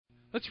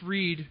Let's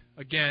read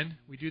again.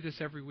 We do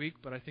this every week,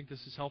 but I think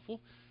this is helpful.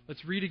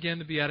 Let's read again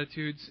the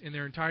Beatitudes in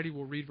their entirety.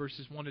 We'll read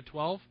verses 1 to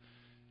 12,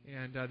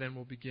 and then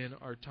we'll begin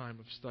our time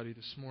of study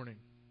this morning.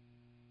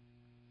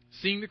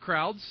 Seeing the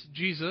crowds,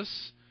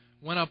 Jesus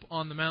went up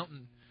on the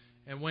mountain,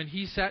 and when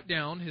he sat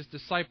down, his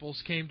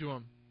disciples came to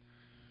him.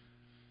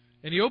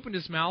 And he opened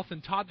his mouth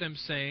and taught them,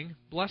 saying,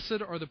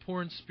 Blessed are the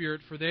poor in spirit,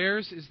 for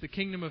theirs is the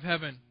kingdom of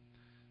heaven.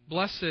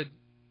 Blessed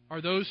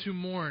are those who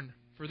mourn,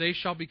 for they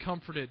shall be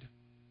comforted.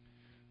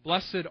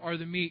 Blessed are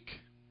the meek,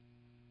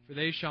 for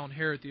they shall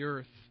inherit the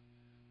earth.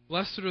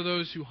 Blessed are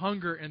those who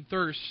hunger and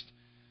thirst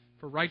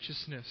for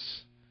righteousness,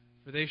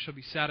 for they shall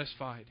be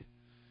satisfied.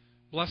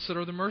 Blessed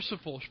are the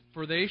merciful,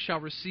 for they shall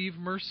receive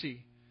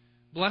mercy.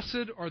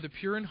 Blessed are the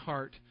pure in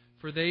heart,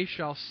 for they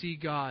shall see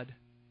God.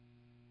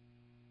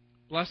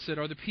 Blessed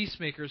are the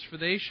peacemakers, for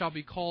they shall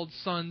be called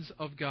sons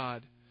of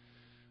God.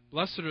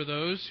 Blessed are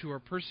those who are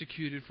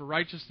persecuted for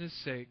righteousness'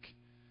 sake,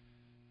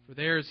 for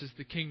theirs is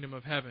the kingdom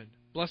of heaven.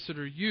 Blessed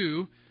are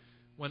you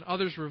when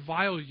others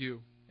revile you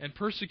and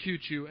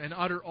persecute you and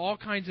utter all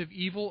kinds of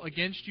evil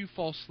against you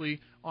falsely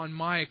on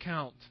my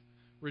account.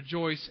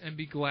 Rejoice and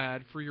be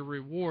glad, for your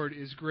reward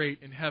is great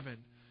in heaven.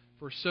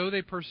 For so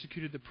they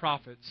persecuted the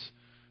prophets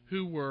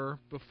who were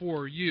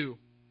before you.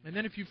 And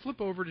then if you flip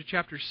over to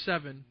chapter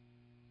 7,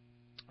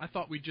 I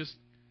thought we'd just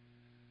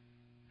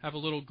have a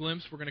little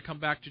glimpse. We're going to come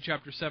back to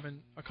chapter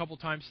 7 a couple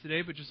times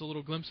today, but just a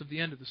little glimpse of the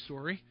end of the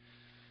story,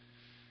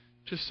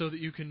 just so that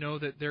you can know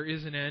that there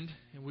is an end,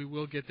 and we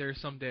will get there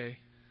someday.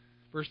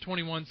 Verse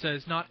 21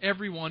 says, Not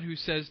everyone who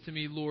says to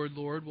me, Lord,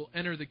 Lord, will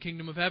enter the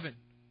kingdom of heaven,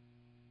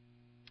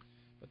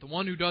 but the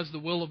one who does the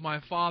will of my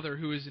Father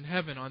who is in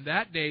heaven. On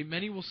that day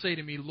many will say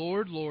to me,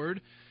 Lord,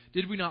 Lord,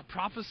 did we not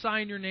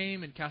prophesy in your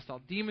name, and cast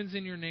out demons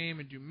in your name,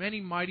 and do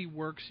many mighty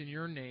works in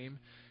your name?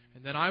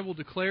 And then I will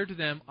declare to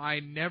them, I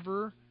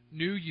never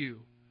knew you.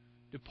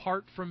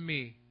 Depart from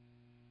me,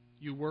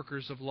 you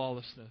workers of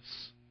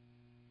lawlessness.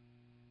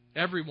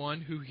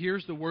 Everyone who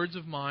hears the words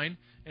of mine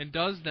and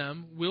does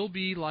them will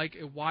be like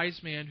a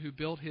wise man who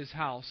built his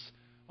house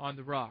on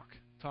the rock.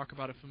 Talk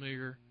about a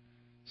familiar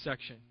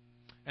section.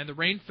 And the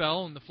rain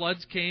fell, and the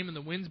floods came, and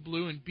the winds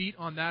blew and beat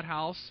on that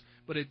house,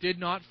 but it did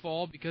not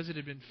fall, because it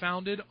had been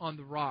founded on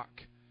the rock.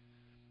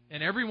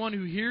 And everyone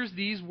who hears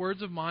these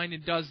words of mine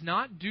and does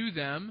not do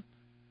them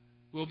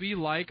will be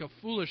like a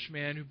foolish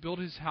man who built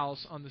his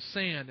house on the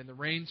sand. And the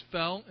rains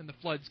fell, and the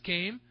floods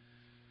came,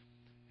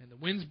 and the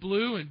winds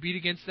blew and beat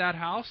against that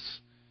house,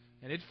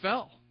 and it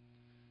fell.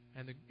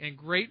 And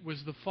great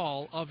was the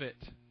fall of it.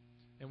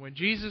 And when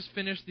Jesus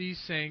finished these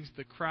sayings,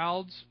 the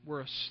crowds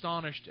were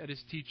astonished at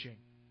his teaching.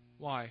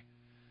 Why?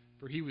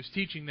 For he was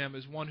teaching them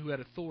as one who had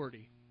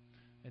authority,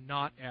 and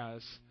not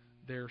as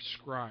their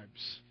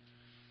scribes.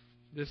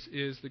 This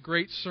is the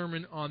great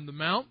Sermon on the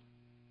Mount.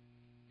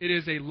 It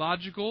is a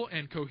logical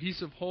and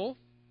cohesive whole,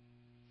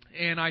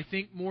 and I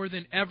think more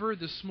than ever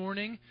this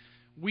morning,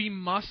 we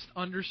must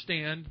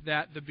understand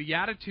that the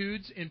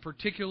Beatitudes in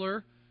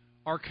particular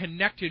are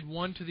connected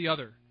one to the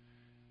other.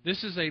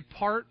 This is a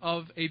part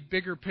of a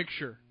bigger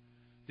picture.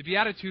 The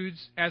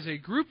Beatitudes as a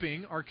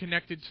grouping are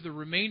connected to the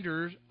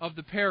remainder of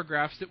the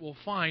paragraphs that we'll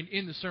find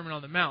in the Sermon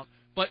on the Mount.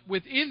 But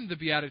within the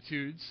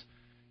Beatitudes,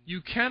 you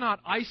cannot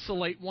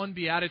isolate one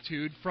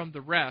Beatitude from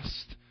the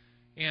rest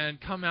and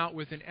come out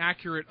with an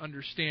accurate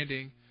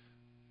understanding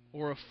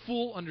or a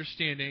full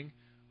understanding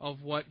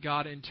of what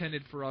God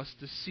intended for us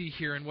to see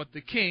here, and what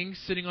the king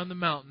sitting on the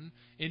mountain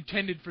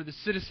intended for the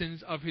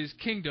citizens of his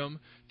kingdom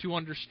to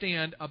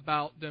understand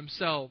about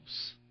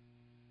themselves.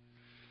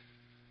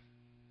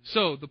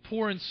 So, the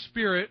poor in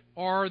spirit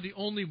are the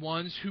only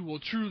ones who will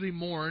truly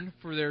mourn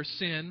for their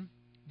sin.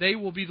 They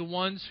will be the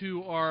ones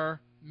who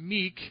are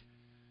meek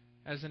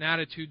as an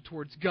attitude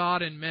towards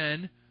God and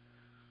men.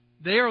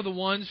 They are the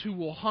ones who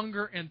will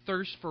hunger and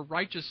thirst for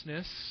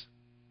righteousness.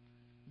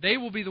 They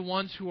will be the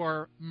ones who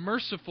are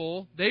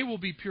merciful. They will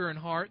be pure in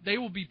heart. They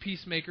will be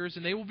peacemakers,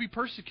 and they will be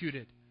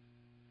persecuted.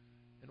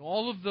 And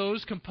all of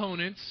those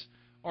components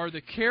are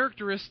the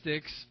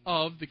characteristics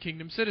of the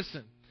kingdom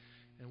citizen.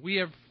 And we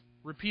have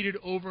repeated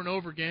over and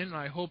over again, and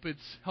I hope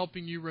it's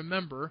helping you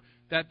remember,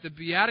 that the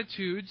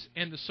Beatitudes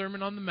and the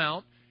Sermon on the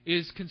Mount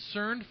is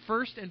concerned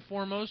first and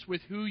foremost with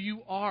who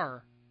you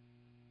are,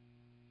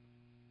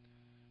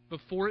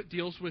 before it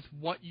deals with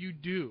what you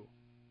do.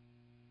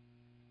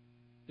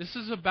 This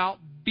is about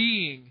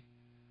being,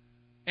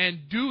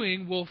 and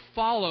doing will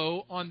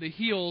follow on the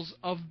heels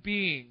of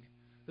being.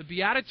 The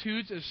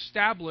Beatitudes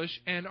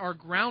establish and are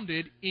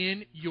grounded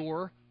in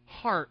your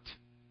heart.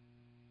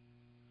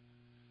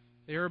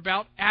 They are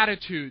about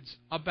attitudes,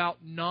 about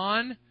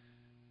non-visible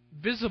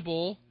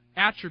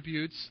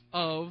attributes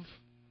of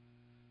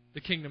the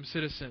kingdom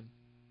citizen.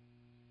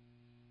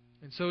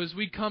 And so as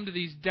we come to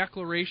these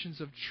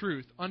declarations of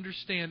truth,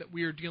 understand that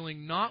we are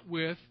dealing not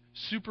with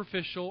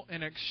superficial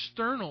and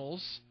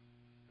externals,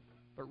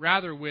 but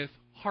rather with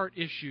heart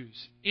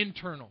issues,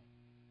 internal.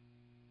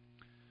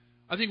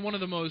 I think one of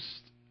the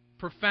most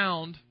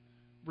profound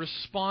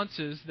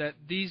responses that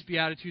these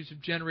Beatitudes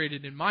have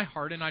generated in my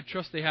heart, and I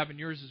trust they have in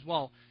yours as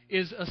well,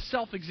 is a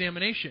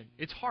self-examination.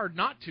 It's hard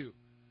not to.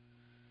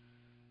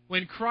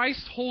 When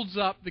Christ holds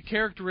up the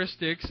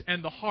characteristics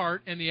and the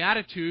heart and the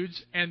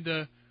attitudes and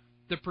the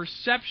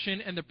perception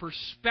and the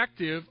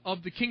perspective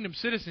of the kingdom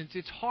citizens,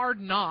 it's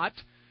hard not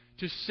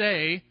to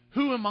say,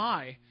 who am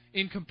I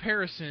in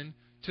comparison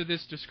to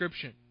this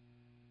description?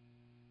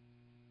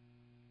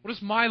 What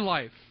is my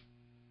life?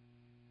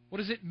 What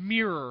does it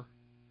mirror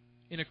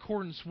in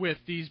accordance with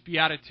these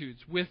Beatitudes,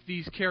 with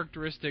these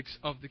characteristics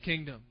of the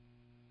kingdom?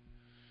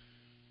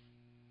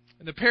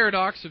 And the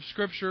paradox of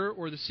Scripture,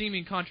 or the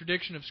seeming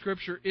contradiction of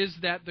Scripture, is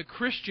that the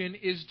Christian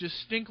is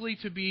distinctly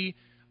to be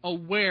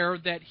aware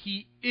that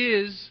he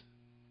is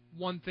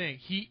one thing.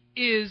 He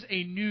is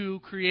a new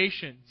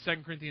creation,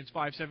 2 Corinthians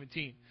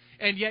 5:17.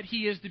 And yet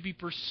he is to be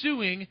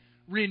pursuing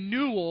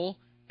renewal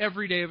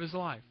every day of his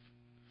life.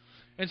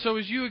 And so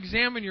as you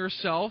examine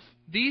yourself,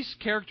 these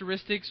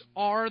characteristics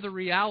are the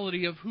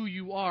reality of who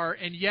you are,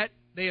 and yet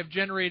they have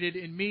generated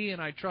in me,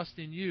 and I trust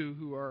in you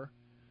who are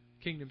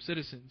kingdom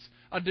citizens,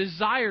 a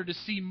desire to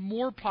see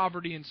more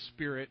poverty in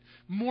spirit,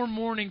 more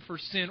mourning for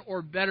sin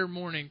or better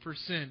mourning for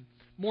sin,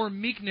 more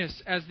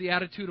meekness as the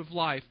attitude of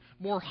life,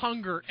 more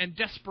hunger and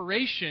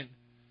desperation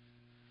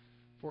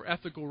for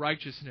ethical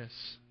righteousness.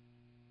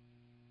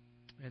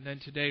 And then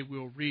today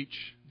we'll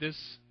reach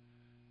this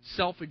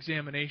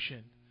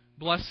self-examination.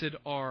 Blessed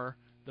are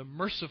the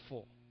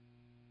merciful.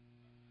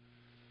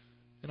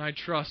 And I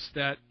trust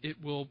that it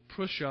will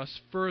push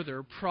us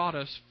further, prod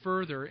us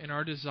further in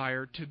our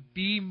desire to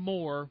be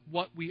more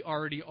what we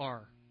already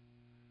are,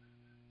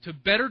 to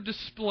better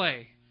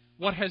display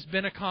what has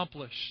been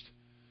accomplished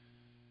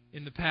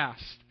in the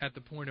past at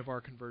the point of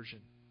our conversion.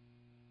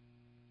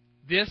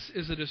 This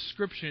is a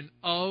description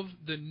of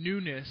the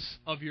newness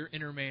of your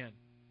inner man.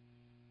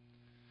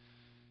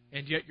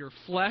 And yet your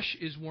flesh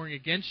is warring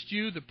against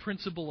you. The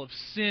principle of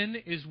sin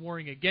is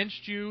warring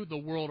against you. The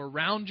world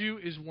around you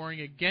is warring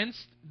against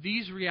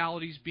these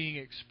realities being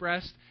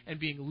expressed and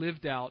being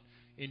lived out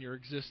in your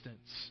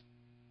existence.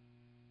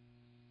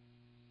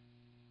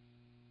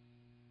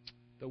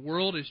 The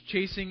world is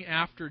chasing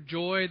after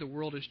joy. The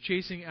world is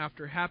chasing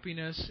after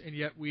happiness. And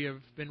yet we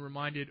have been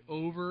reminded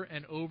over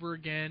and over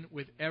again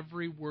with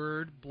every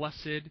word,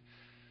 blessed,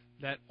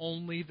 that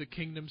only the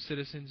kingdom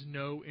citizens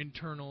know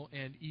internal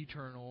and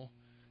eternal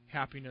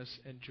happiness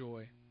and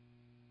joy.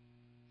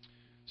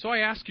 So I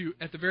ask you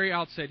at the very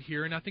outset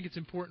here, and I think it's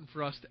important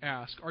for us to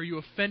ask, are you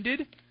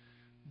offended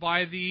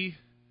by the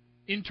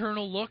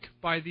internal look,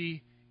 by the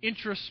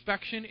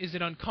introspection? Is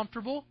it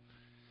uncomfortable?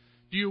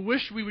 Do you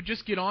wish we would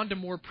just get on to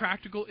more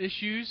practical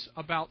issues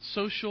about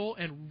social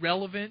and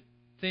relevant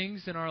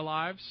things in our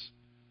lives?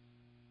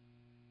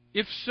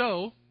 If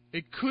so,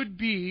 it could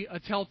be a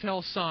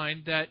telltale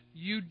sign that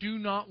you do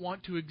not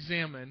want to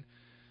examine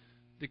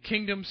the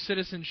kingdom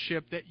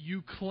citizenship that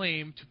you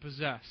claim to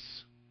possess.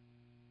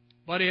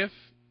 But if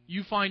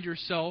you find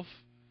yourself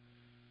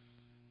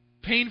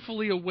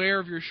painfully aware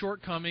of your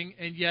shortcoming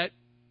and yet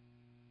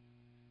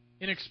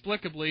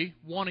inexplicably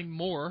wanting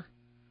more,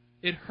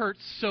 it hurts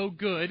so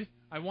good,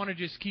 I want to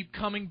just keep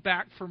coming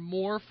back for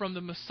more from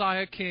the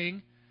Messiah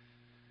King,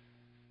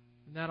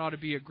 and that ought to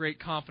be a great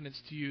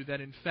confidence to you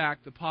that in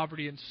fact the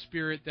poverty in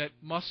spirit that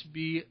must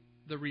be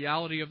the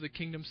reality of the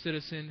kingdom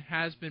citizen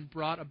has been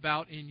brought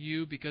about in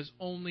you, because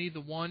only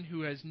the one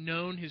who has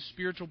known his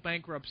spiritual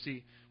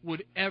bankruptcy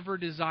would ever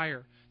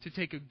desire to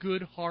take a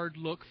good hard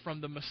look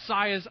from the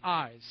Messiah's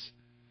eyes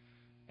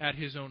at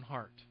his own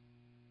heart.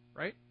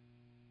 Right?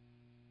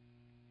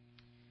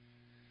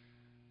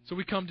 So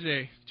we come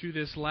today to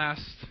this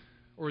last,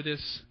 or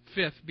this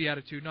fifth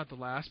beatitude, not the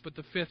last, but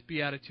the fifth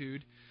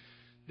beatitude,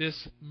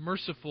 this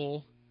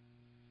merciful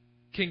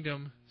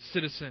kingdom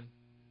citizen.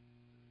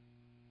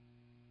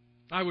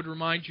 I would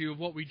remind you of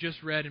what we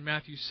just read in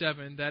Matthew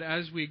 7, that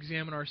as we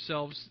examine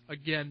ourselves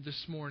again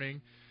this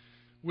morning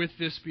with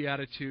this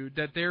beatitude,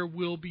 that there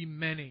will be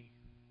many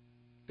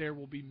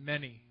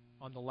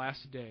on the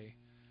last day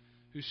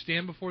who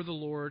stand before the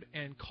Lord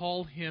and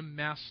call Him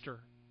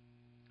Master,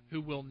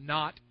 who will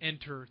not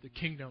enter the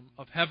kingdom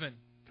of heaven.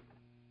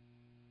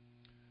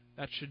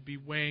 That should be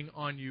weighing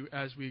on you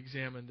as we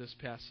examine this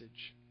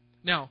passage.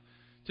 Now,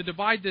 to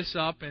divide this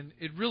up, and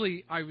it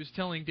really, I was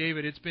telling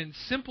David, it's been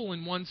simple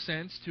in one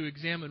sense to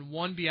examine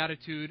one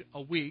beatitude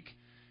a week.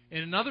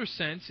 In another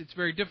sense, it's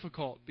very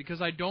difficult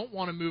because I don't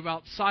want to move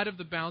outside of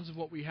the bounds of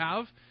what we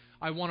have.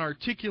 I want to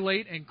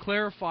articulate and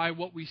clarify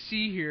what we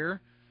see here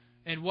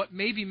and what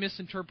may be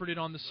misinterpreted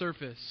on the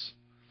surface.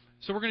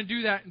 So we're going to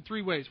do that in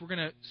three ways. We're going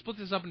to split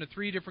this up into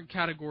three different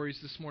categories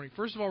this morning.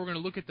 First of all, we're going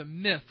to look at the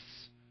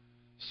myths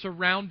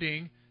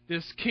surrounding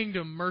this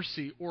kingdom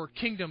mercy or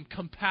kingdom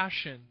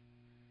compassion,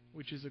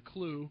 which is a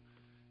clue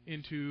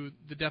into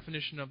the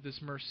definition of this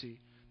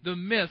mercy. The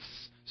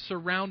myths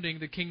surrounding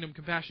the kingdom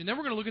compassion. Then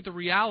we're going to look at the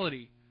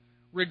reality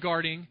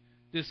regarding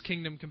this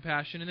kingdom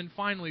compassion. And then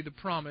finally, the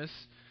promise.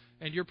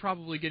 And you're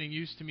probably getting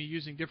used to me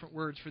using different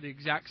words for the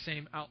exact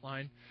same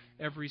outline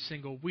every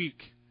single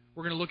week.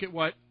 We're going to look at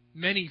what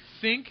many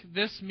think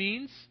this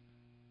means,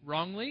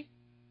 wrongly,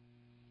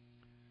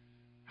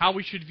 how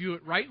we should view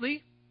it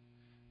rightly,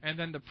 and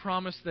then the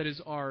promise that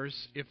is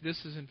ours if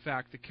this is in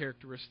fact the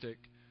characteristic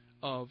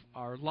of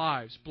our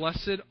lives.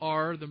 Blessed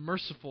are the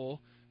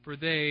merciful, for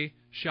they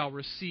shall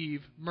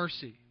receive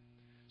mercy.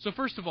 So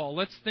first of all,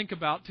 let's think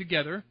about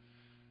together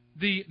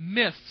the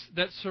myths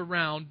that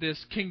surround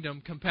this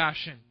kingdom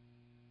compassion.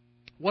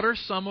 What are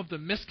some of the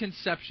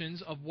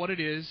misconceptions of what it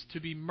is to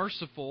be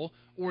merciful,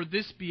 or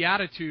this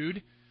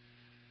beatitude,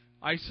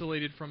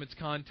 isolated from its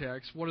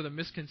context? What are the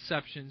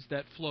misconceptions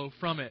that flow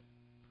from it?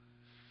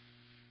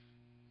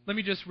 Let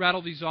me just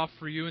rattle these off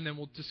for you, and then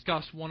we'll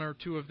discuss one or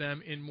two of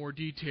them in more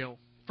detail.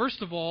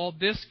 First of all,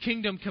 this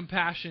kingdom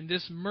compassion,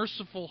 this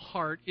merciful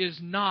heart, is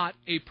not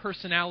a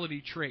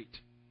personality trait.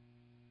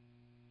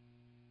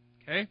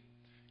 Okay?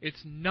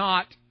 It's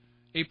not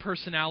a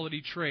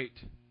personality trait.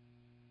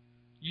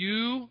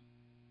 You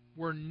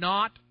were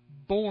not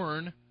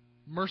born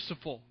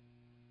merciful.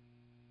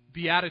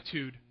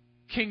 Beatitude,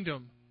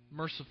 kingdom,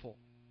 merciful.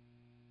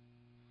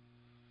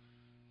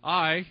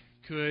 I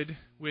could,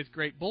 with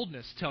great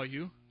boldness, tell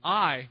you,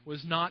 I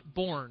was not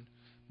born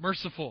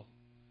merciful.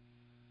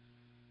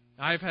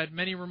 I've had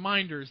many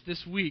reminders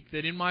this week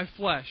that in my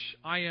flesh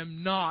I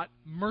am not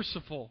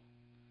merciful.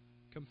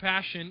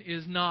 Compassion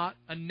is not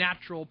a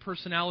natural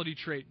personality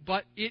trait,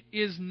 but it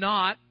is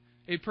not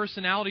a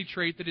personality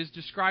trait that is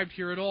described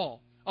here at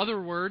all.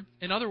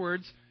 In other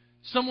words,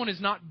 someone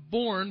is not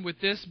born with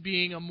this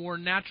being a more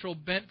natural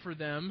bent for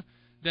them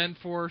than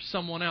for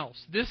someone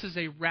else. This is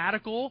a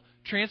radical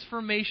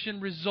transformation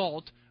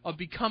result of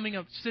becoming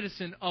a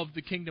citizen of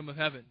the kingdom of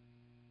heaven.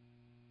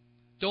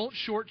 Don't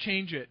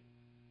shortchange it.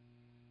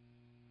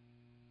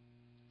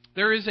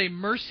 There is a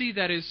mercy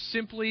that is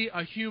simply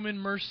a human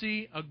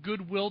mercy, a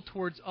goodwill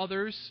towards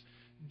others.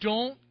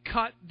 Don't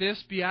cut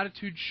this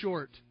beatitude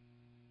short.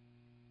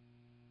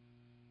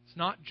 It's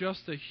not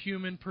just a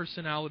human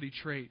personality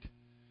trait.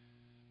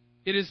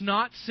 It is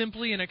not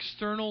simply an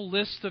external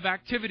list of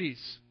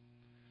activities.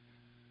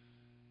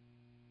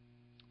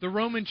 The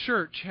Roman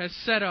Church has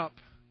set up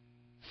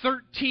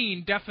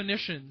 13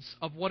 definitions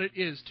of what it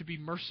is to be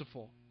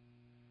merciful.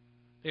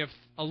 They have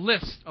a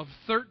list of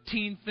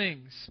 13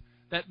 things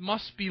that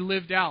must be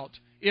lived out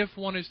if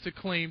one is to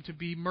claim to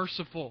be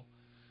merciful.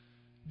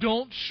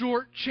 Don't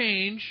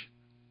shortchange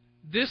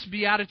this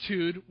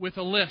beatitude with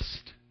a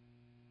list.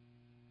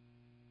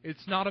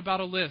 It's not about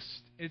a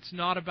list. It's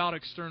not about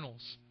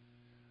externals.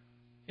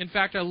 In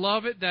fact, I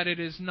love it that it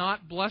is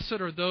not blessed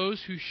are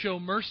those who show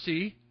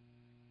mercy.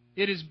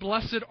 It is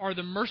blessed are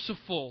the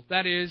merciful.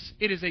 That is,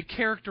 it is a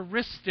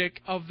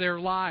characteristic of their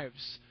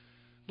lives.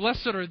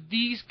 Blessed are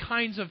these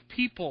kinds of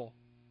people,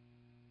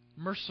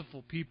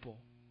 merciful people.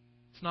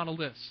 It's not a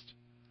list.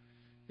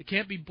 It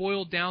can't be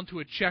boiled down to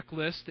a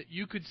checklist that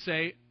you could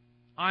say,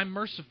 I'm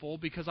merciful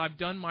because I've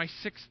done my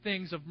 6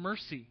 things of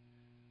mercy,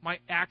 my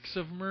acts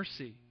of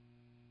mercy.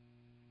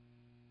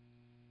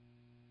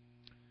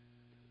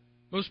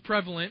 Most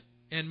prevalent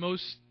and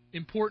most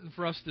important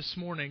for us this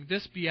morning,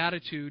 this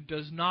beatitude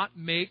does not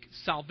make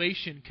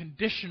salvation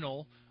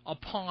conditional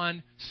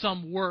upon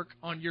some work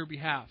on your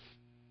behalf.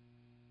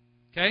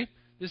 Okay?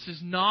 This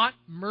is not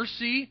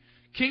mercy.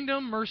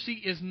 Kingdom mercy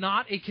is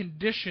not a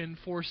condition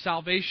for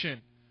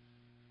salvation.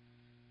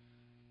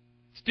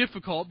 It's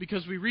difficult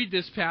because we read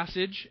this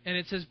passage and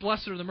it says,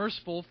 Blessed are the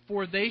merciful,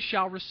 for they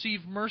shall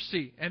receive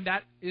mercy. And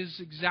that is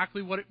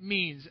exactly what it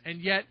means.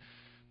 And yet,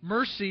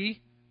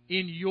 mercy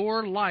in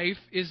your life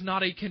is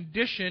not a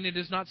condition. It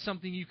is not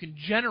something you can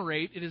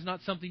generate. It is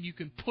not something you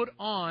can put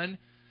on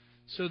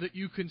so that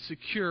you can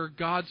secure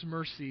God's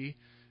mercy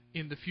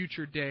in the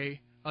future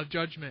day of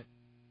judgment.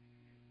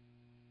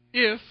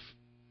 If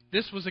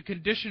this was a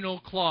conditional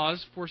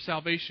clause for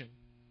salvation,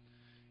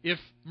 if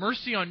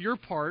mercy on your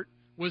part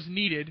was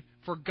needed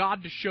for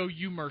God to show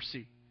you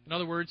mercy, in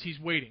other words, He's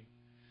waiting.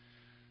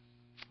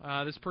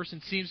 This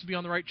person seems to be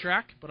on the right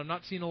track, but I'm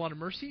not seeing a lot of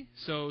mercy.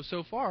 So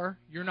far,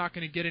 you're not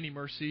going to get any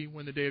mercy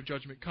when the day of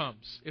judgment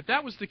comes. If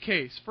that was the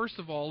case, first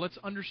of all, let's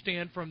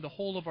understand from the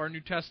whole of our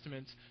New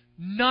Testaments,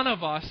 none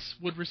of us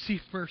would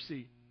receive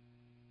mercy.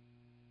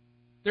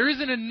 There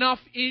isn't enough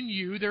in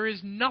you, there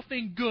is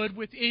nothing good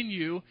within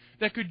you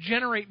that could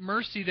generate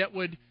mercy that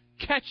would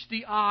catch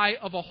the eye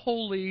of a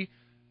holy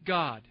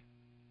God.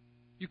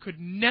 You could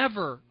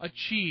never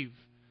achieve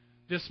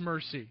this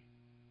mercy.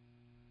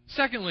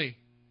 Secondly,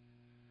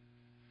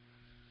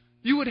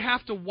 you would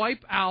have to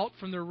wipe out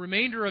from the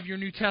remainder of your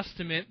New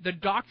Testament the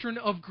doctrine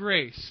of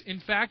grace. In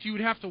fact, you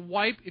would have to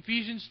wipe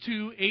Ephesians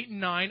 2, 8,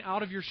 and 9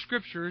 out of your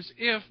scriptures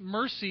if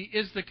mercy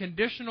is the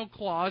conditional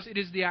clause, it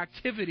is the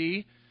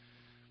activity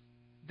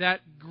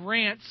that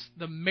grants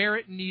the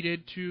merit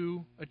needed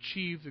to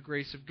achieve the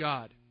grace of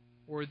God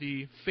or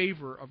the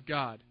favor of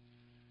God.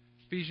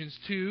 Ephesians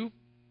 2,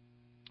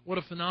 what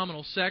a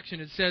phenomenal section.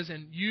 It says,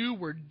 and you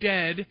were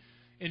dead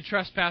in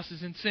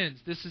trespasses and sins.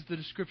 This is the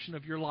description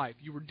of your life.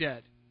 You were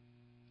dead.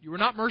 You were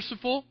not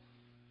merciful.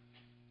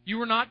 You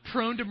were not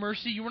prone to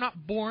mercy. You were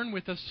not born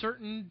with a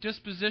certain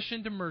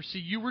disposition to mercy.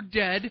 You were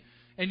dead,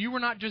 and you were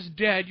not just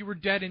dead, you were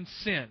dead in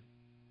sin.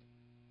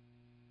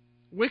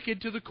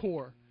 Wicked to the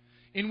core.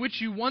 in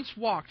which you once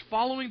walked,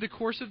 following the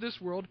course of this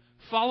world,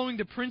 following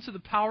the prince of the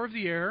power of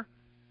the air,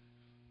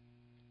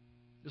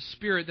 the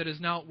spirit that is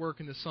now at work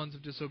in the sons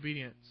of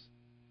disobedience,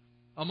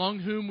 among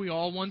whom we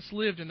all once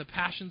lived in the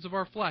passions of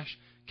our flesh,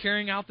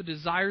 carrying out the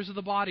desires of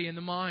the body and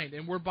the mind,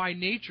 and were by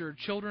nature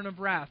children of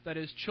wrath, that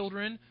is,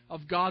 children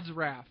of God's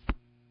wrath,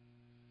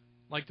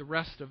 like the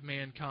rest of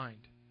mankind.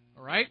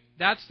 All right?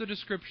 That's the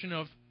description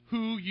of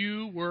who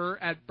you were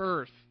at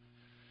birth.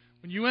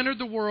 When you entered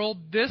the world,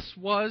 this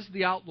was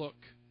the outlook.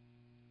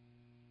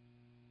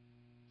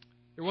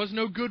 There was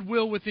no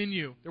goodwill within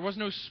you. There was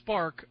no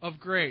spark of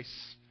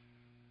grace.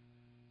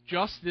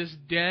 Just this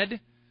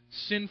dead,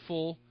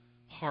 sinful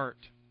heart.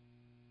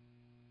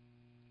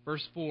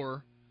 Verse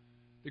 4,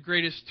 the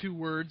greatest two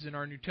words in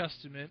our New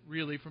Testament,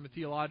 really from a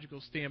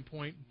theological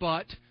standpoint,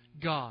 but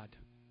God.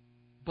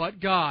 But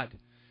God,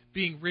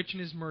 being rich in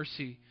His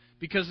mercy,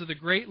 because of the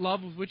great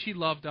love with which He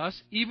loved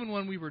us, even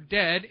when we were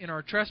dead in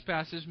our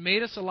trespasses,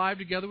 made us alive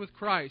together with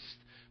Christ.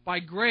 By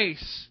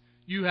grace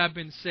you have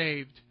been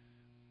saved,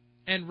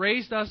 and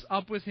raised us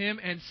up with Him,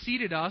 and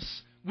seated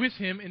us with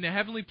Him in the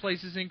heavenly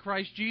places in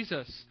Christ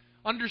Jesus.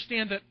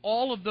 Understand that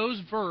all of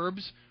those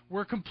verbs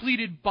were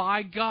completed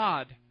by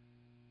God.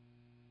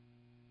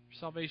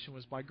 Salvation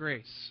was by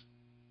grace.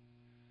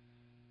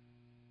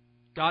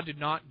 God did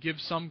not give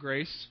some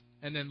grace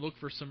and then look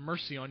for some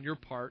mercy on your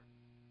part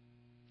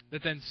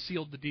that then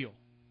sealed the deal.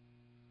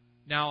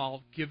 Now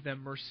I'll give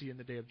them mercy in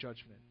the day of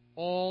judgment.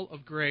 All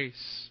of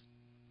grace.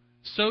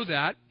 So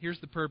that, here's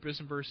the purpose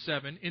in verse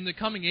 7, in the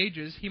coming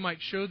ages He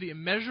might show the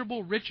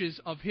immeasurable riches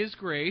of His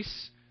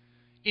grace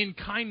in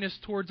kindness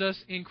towards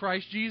us in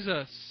Christ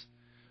Jesus.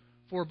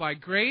 For by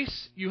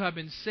grace you have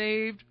been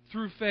saved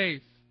through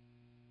faith.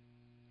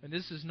 And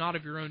this is not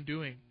of your own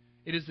doing.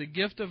 It is the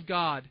gift of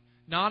God,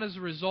 not as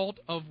a result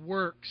of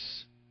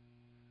works,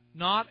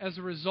 not as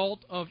a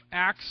result of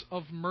acts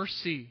of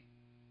mercy,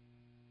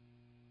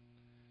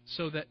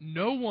 so that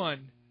no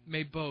one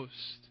may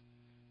boast.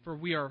 For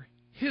we are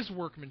His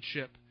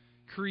workmanship,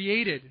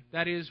 created,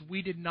 that is,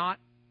 we did not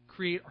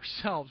create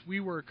ourselves. We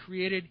were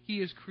created,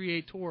 He is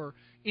creator,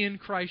 in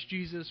Christ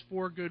Jesus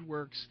for good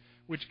works,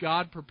 which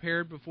God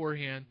prepared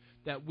beforehand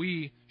that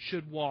we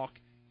should walk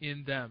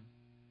in them.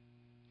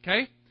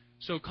 Okay?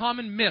 So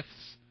common myths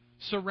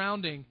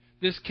surrounding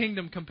this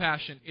kingdom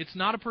compassion. It's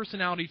not a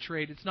personality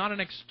trait. It's not an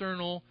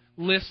external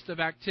list of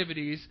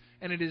activities.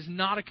 And it is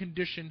not a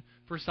condition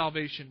for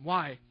salvation.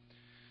 Why?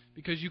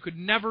 Because you could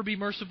never be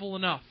merciful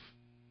enough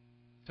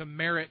to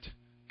merit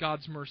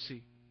God's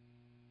mercy.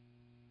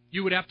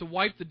 You would have to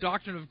wipe the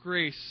doctrine of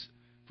grace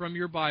from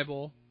your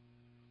Bible,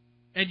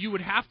 and you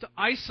would have to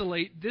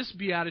isolate this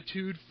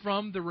beatitude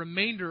from the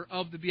remainder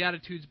of the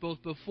Beatitudes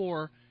both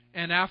before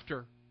and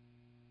after.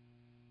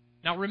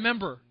 Now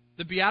remember,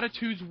 the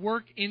Beatitudes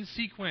work in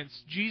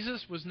sequence.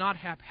 Jesus was not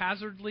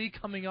haphazardly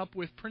coming up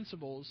with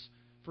principles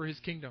for His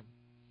kingdom.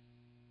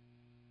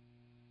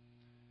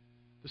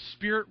 The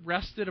Spirit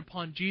rested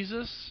upon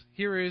Jesus.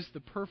 Here is the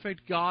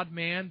perfect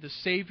God-man, the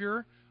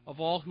Savior of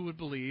all who would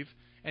believe,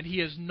 and He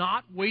is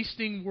not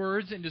wasting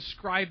words in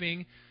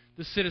describing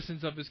the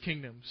citizens of His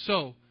kingdom.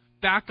 So,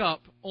 back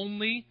up.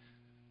 Only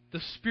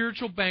the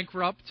spiritual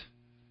bankrupt,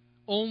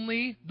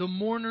 only the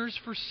mourners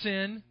for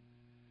sin,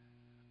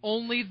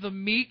 only the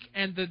meek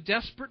and the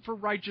desperate for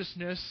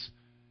righteousness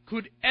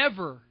could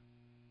ever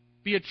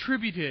be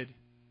attributed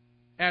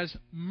as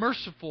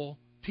merciful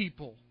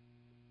people.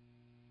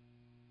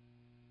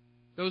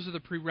 Those are the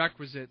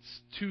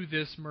prerequisites to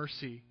this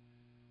mercy.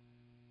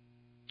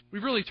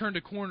 We've really turned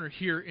a corner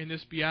here in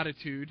this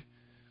beatitude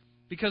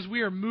because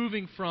we are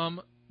moving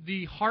from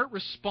the heart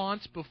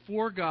response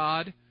before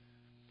God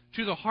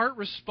to the heart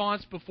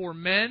response before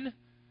men,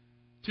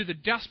 to the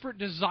desperate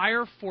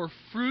desire for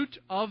fruit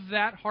of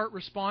that heart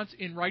response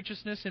in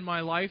righteousness in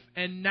my life,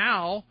 and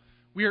now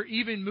we are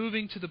even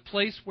moving to the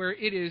place where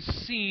it is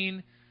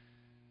seen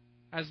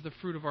as the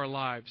fruit of our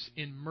lives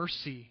in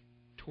mercy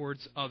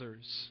towards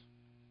others.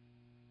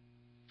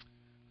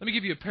 Let me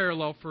give you a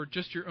parallel for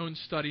just your own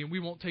study, and we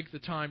won't take the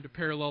time to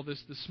parallel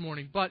this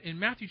morning, but in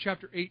Matthew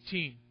chapter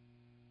 18,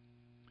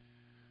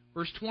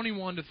 verse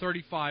 21 to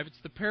 35, it's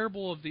the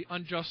parable of the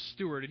unjust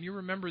steward. And you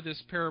remember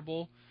this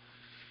parable.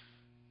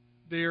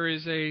 There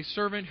is a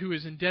servant who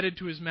is indebted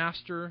to his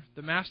master.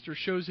 The master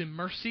shows him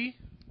mercy,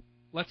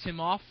 lets him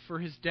off for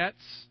his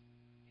debts.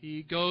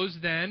 He goes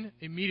then,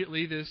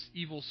 immediately, this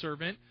evil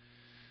servant,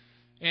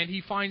 and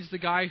he finds the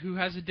guy who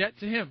has a debt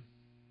to him.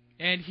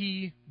 And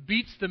he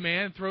beats the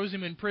man, throws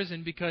him in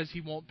prison because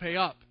he won't pay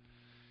up.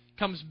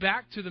 Comes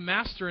back to the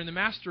master, and the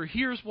master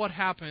hears what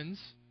happens,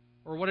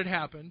 or what had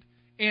happened,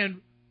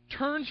 and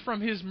turns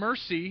from his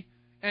mercy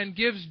and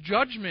gives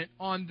judgment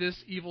on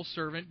this evil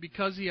servant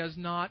because he has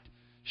not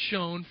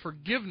shown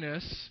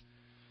forgiveness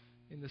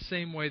in the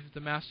same way that the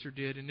master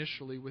did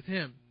initially with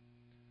him.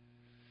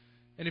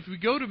 And if we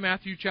go to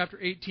Matthew chapter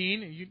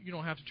 18, and you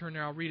don't have to turn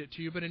there, I'll read it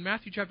to you, but in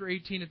Matthew chapter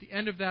 18, at the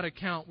end of that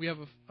account, we have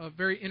a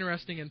very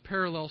interesting and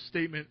parallel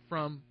statement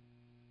from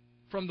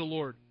the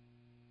Lord.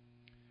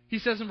 He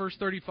says in verse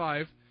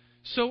 35,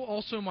 so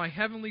also my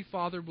heavenly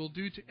Father will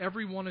do to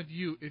every one of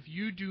you if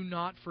you do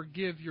not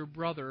forgive your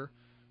brother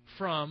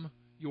from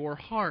your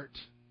heart.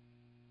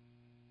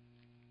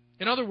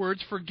 In other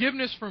words,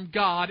 forgiveness from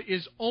God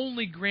is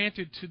only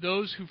granted to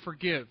those who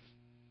forgive.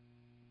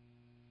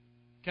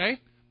 Okay?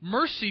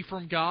 Mercy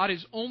from God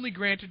is only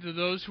granted to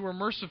those who are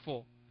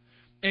merciful.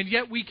 And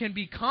yet we can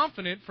be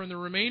confident from the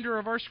remainder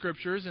of our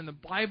scriptures, and the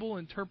Bible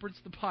interprets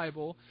the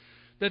Bible,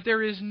 that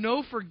there is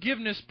no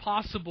forgiveness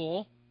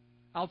possible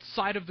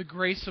outside of the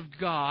grace of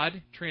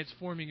God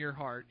transforming your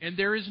heart. And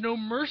there is no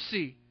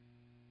mercy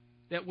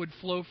that would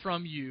flow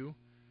from you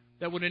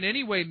that would in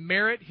any way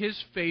merit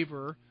His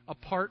favor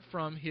apart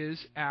from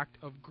His act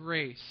of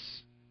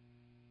grace.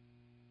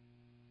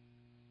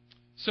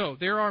 So,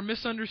 there are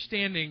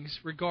misunderstandings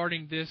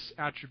regarding this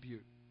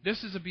attribute.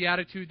 This is a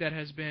beatitude that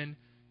has been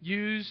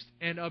used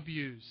and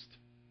abused.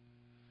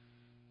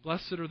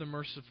 Blessed are the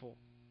merciful.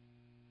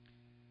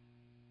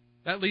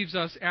 That leaves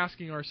us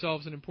asking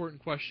ourselves an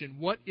important question.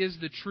 What is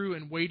the true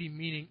and weighty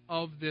meaning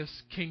of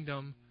this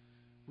kingdom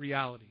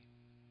reality?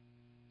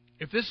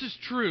 If this is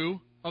true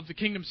of the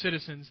kingdom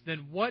citizens,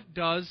 then what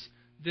does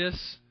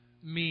this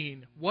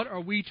mean? What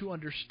are we to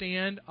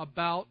understand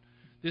about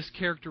this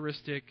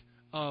characteristic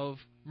of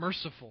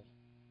merciful?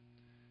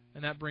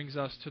 And that brings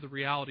us to the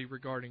reality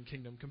regarding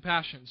kingdom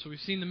compassion. So we've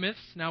seen the myths,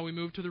 now we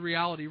move to the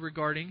reality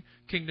regarding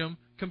kingdom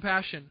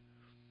compassion.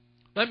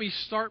 Let me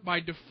start by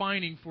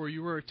defining for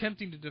you, or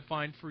attempting to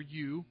define for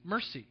you,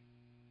 mercy.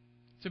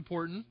 It's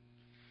important.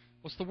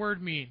 What's the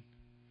word mean?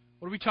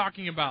 What are we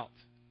talking about?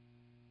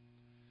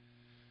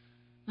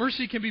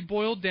 Mercy can be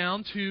boiled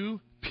down to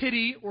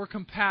pity or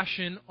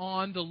compassion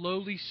on the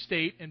lowly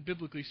state, and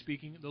biblically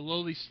speaking, the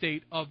lowly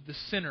state of the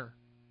sinner.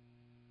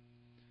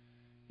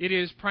 It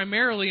is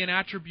primarily an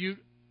attribute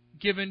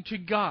given to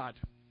God.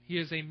 He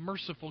is a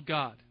merciful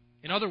God.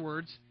 In other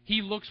words,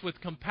 He looks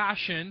with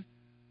compassion,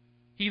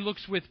 He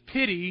looks with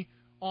pity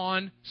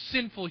on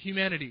sinful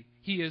humanity.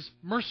 He is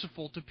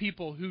merciful to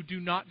people who do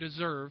not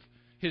deserve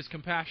His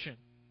compassion.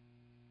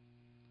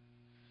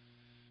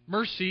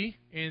 Mercy,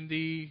 in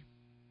the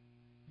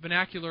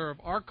vernacular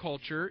of our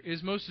culture,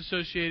 is most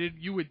associated,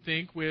 you would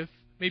think, with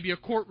maybe a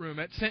courtroom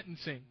at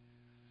sentencing.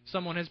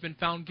 Someone has been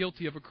found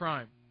guilty of a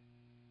crime.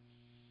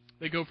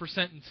 They go for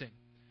sentencing.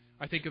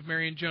 I think of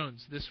Marion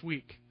Jones this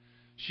week.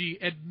 She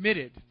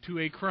admitted to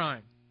a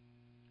crime.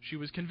 She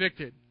was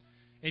convicted.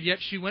 And yet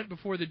she went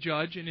before the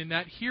judge, and in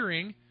that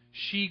hearing,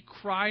 she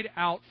cried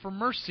out for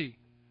mercy.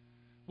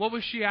 What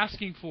was she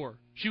asking for?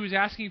 She was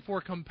asking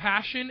for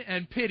compassion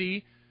and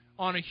pity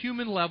on a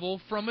human level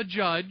from a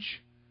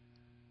judge,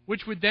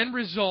 which would then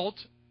result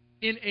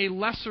in a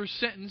lesser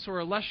sentence or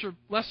a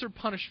lesser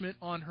punishment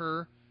on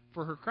her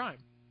for her crime.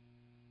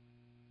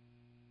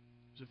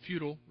 It was a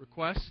futile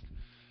request.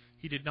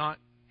 He did not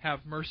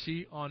have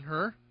mercy on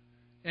her.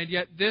 And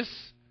yet this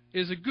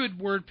is a good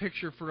word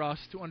picture for us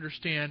to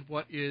understand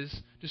what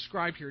is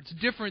described here. It's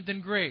different than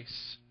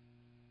grace.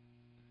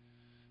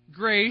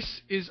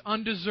 Grace is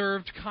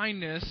undeserved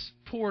kindness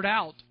poured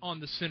out on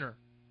the sinner.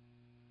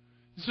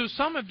 So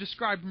some have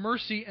described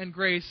mercy and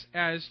grace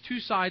as two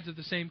sides of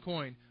the same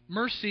coin.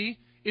 Mercy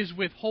is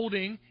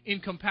withholding in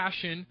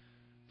compassion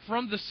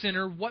from the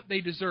sinner what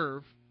they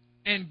deserve,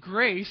 and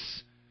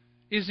grace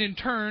is in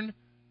turn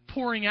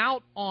pouring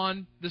out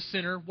on the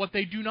sinner what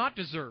they do not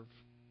deserve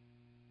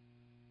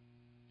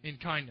in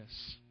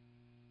kindness.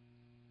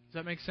 Does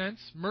that make sense?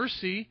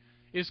 Mercy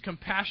is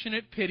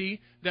compassionate pity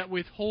that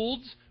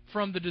withholds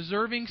from the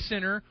deserving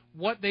sinner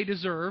what they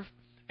deserve,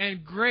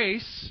 and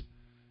grace,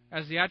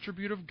 as the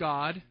attribute of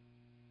God,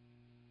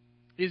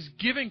 is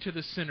giving to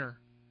the sinner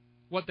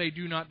what they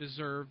do not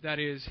deserve, that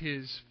is,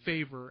 His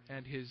favor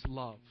and His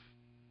love.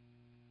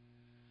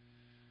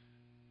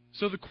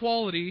 So the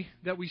quality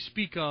that we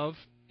speak of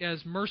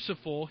as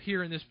merciful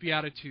here in this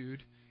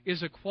beatitude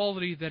is a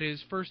quality that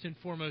is first and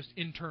foremost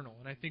internal,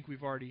 and I think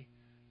we've already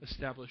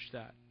established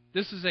that.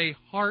 This is a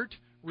heart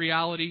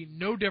reality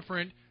no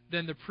different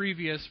than the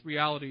previous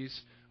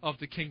realities of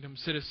the kingdom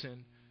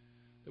citizen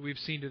that we've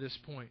seen to this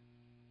point.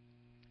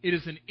 It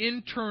is an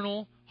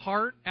internal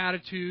heart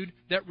attitude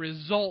that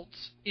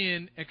results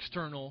in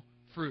external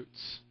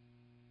fruits.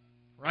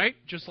 Right?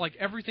 Just like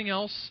everything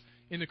else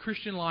in the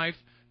Christian life,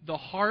 the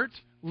heart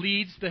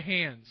leads the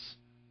hands.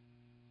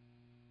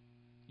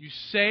 You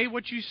say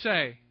what you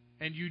say,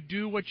 and you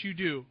do what you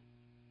do,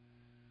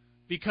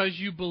 because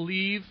you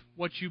believe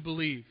what you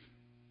believe.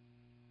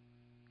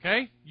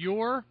 Okay?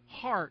 Your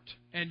heart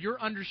and your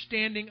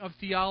understanding of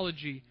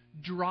theology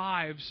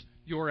drives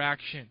your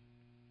action.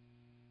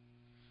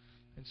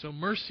 And so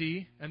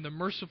mercy and the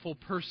merciful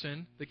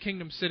person, the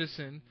kingdom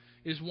citizen,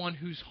 is one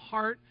whose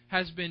heart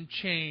has been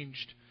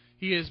changed.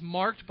 He is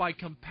marked by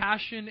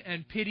compassion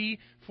and pity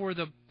for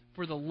the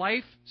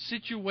life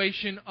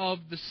situation of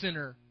the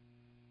sinner,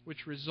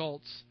 which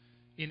results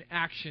in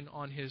action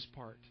on his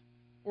part,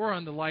 or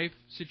on the life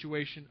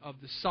situation of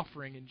the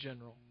suffering in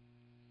general.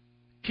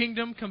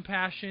 Kingdom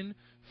compassion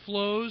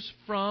flows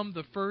from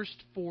the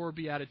first four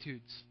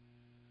Beatitudes.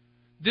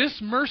 This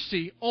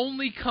mercy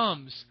only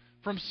comes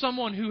from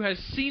someone who has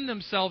seen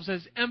themselves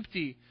as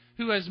empty,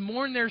 who has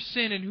mourned their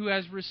sin and who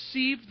has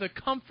received the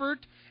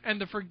comfort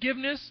and the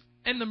forgiveness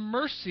and the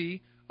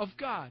mercy of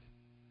God.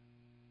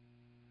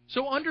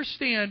 So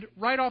understand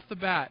right off the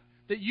bat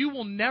that you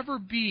will never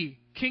be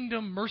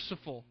kingdom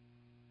merciful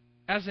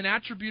as an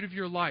attribute of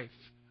your life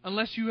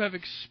unless you have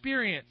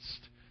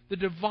experienced the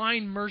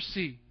divine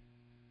mercy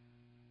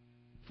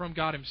from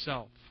God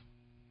Himself.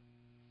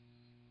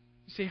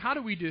 You say, how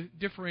do we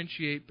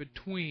differentiate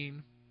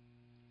between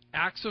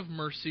acts of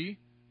mercy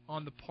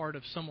on the part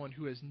of someone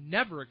who has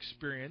never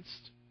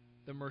experienced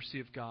the mercy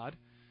of God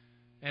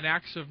and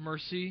acts of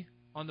mercy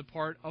on the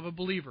part of a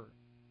believer?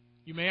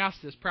 You may ask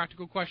this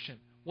practical question.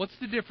 What's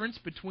the difference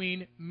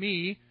between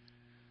me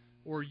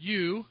or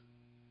you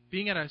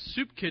being at a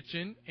soup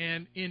kitchen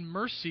and in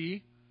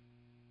mercy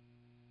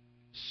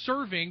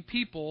serving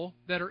people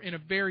that are in a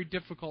very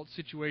difficult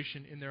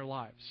situation in their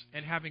lives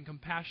and having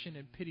compassion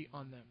and pity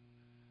on them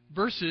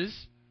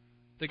versus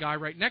the guy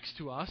right next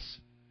to us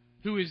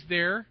who is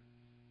there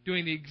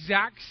doing the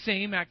exact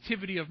same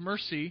activity of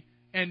mercy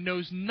and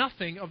knows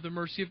nothing of the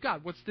mercy of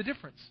God? What's the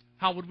difference?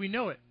 How would we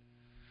know it?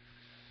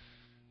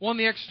 Well, on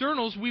the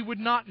externals, we would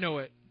not know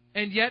it.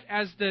 And yet,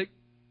 as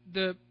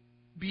the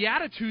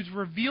Beatitudes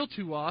reveal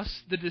to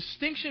us, the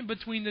distinction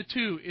between the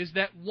two is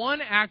that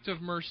one act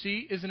of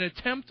mercy is an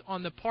attempt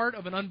on the part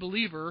of an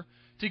unbeliever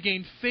to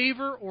gain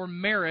favor or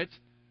merit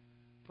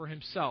for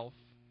himself.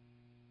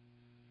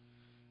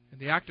 And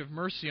the act of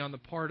mercy on the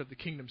part of the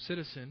kingdom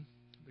citizen,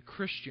 the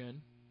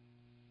Christian,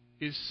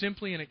 is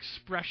simply an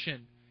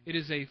expression. It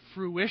is a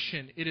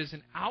fruition. It is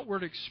an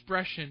outward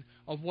expression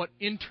of what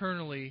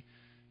internally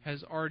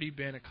has already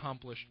been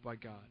accomplished by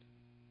God.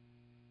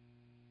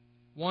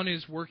 One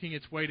is working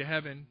its way to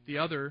heaven. The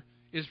other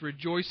is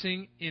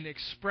rejoicing in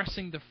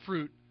expressing the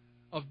fruit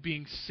of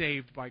being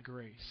saved by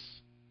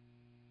grace.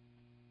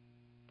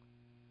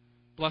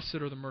 Blessed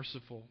are the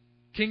merciful.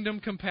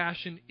 Kingdom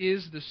compassion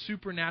is the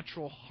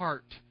supernatural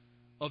heart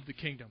of the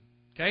kingdom.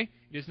 Okay?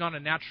 It is not a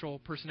natural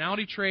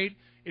personality trait.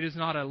 It is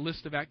not a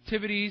list of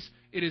activities.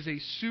 It is a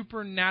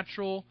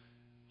supernatural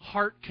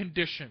heart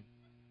condition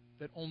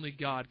that only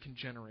God can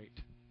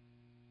generate.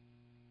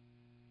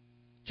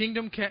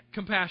 Kingdom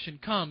compassion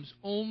comes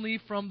only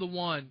from the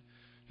one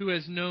who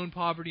has known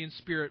poverty in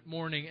spirit,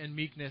 mourning and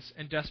meekness,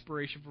 and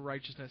desperation for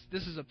righteousness.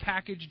 This is a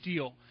package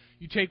deal.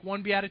 You take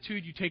one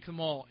beatitude, you take them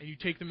all, and you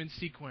take them in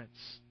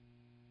sequence.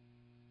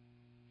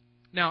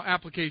 Now,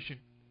 application.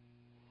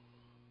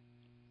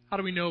 How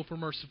do we know if we're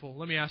merciful?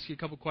 Let me ask you a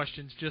couple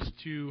questions just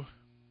to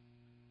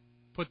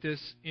put this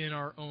in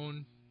our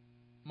own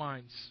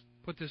minds.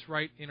 Put this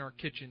right in our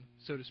kitchen,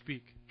 so to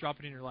speak. Drop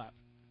it in your lap.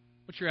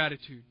 What's your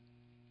attitude?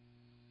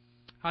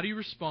 How do you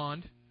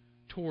respond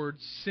towards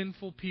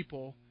sinful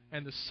people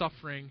and the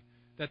suffering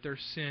that their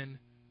sin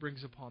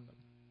brings upon them?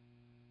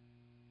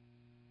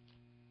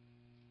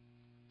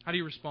 How do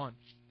you respond?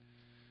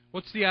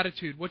 What's the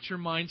attitude? What's your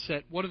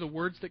mindset? What are the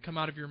words that come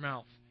out of your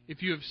mouth?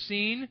 If you have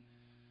seen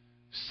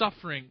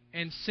suffering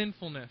and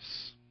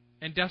sinfulness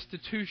and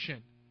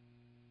destitution,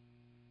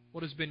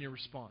 what has been your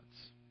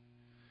response?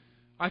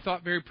 I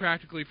thought very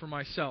practically for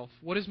myself.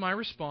 What is my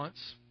response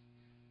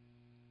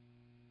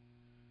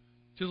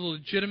to the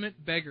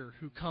legitimate beggar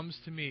who comes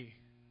to me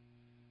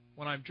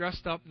when I'm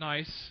dressed up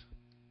nice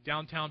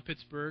downtown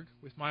Pittsburgh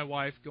with my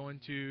wife going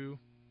to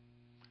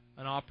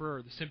an opera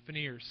or the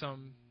symphony or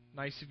some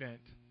nice event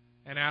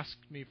and asks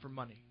me for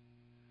money?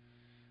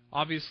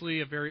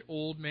 Obviously, a very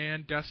old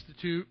man,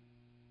 destitute.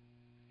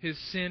 His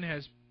sin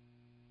has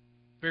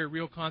very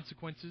real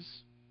consequences.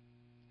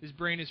 His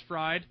brain is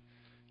fried.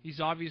 He's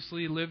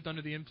obviously lived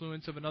under the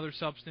influence of another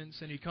substance,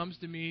 and he comes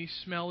to me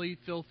smelly,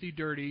 filthy,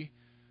 dirty.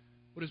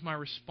 What is my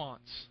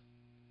response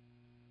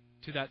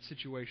to that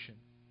situation?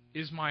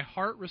 Is my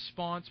heart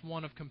response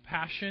one of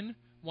compassion,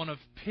 one of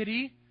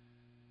pity,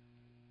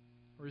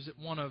 or is it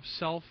one of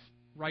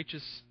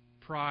self-righteous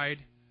pride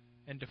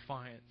and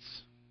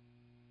defiance?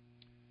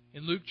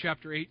 In Luke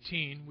chapter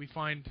 18, we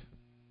find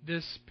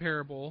this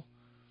parable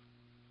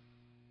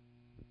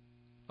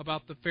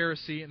about the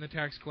Pharisee and the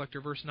tax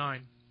collector, verse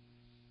 9.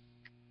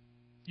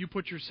 You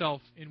put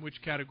yourself in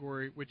which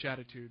category, which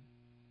attitude?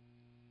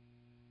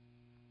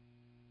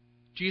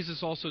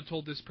 Jesus also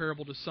told this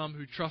parable to some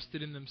who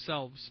trusted in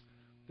themselves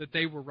that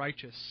they were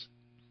righteous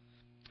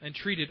and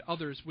treated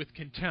others with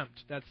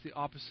contempt. That's the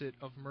opposite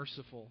of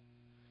merciful.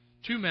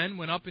 Two men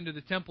went up into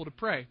the temple to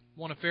pray,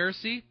 one a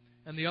Pharisee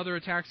and the other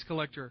a tax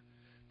collector.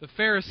 The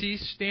Pharisee,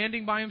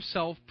 standing by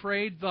himself,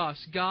 prayed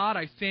thus, God,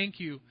 I thank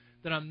you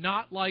that I'm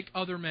not like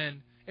other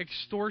men,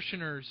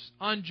 extortioners,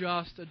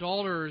 unjust,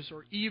 adulterers,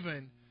 or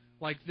even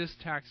like this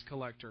tax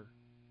collector.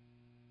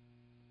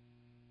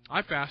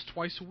 I fast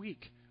twice a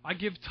week. I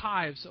give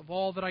tithes of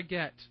all that I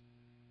get.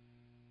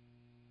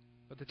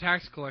 But the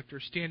tax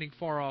collector, standing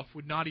far off,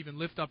 would not even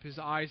lift up his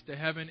eyes to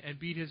heaven and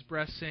beat his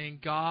breast, saying,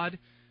 God,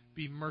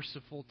 be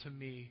merciful to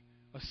me,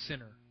 a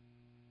sinner.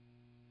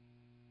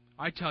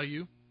 I tell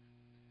you,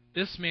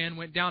 this man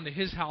went down to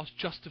his house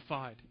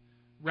justified,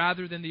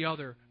 rather than the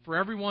other. For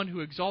everyone who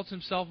exalts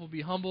himself will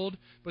be humbled,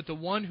 but the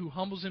one who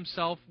humbles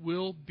himself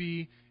will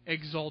be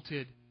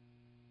exalted.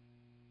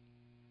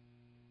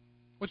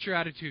 What's your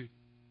attitude?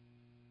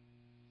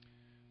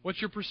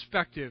 What's your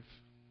perspective?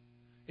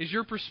 Is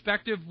your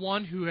perspective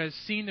one who has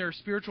seen their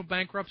spiritual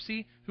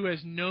bankruptcy, who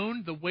has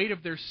known the weight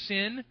of their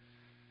sin,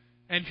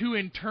 and who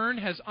in turn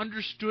has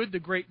understood the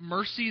great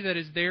mercy that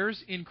is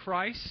theirs in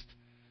Christ,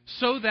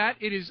 so that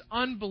it is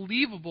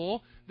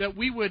unbelievable that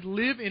we would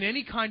live in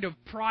any kind of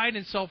pride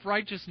and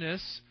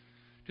self-righteousness,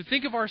 to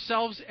think of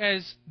ourselves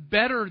as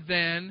better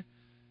than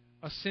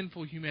a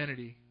sinful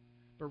humanity,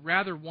 but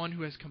rather one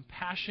who has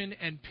compassion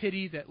and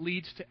pity that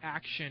leads to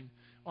action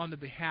on the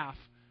behalf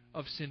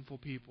of sinful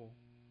people.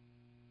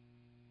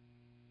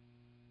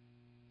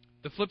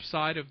 The flip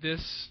side of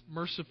this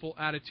merciful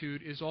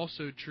attitude is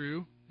also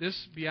true.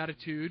 This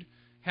beatitude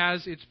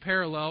has its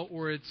parallel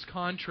or its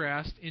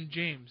contrast in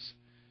James.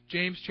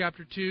 James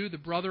chapter 2, the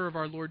brother of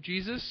our Lord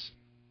Jesus,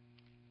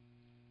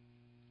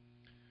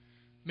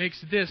 makes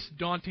this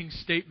daunting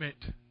statement.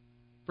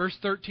 Verse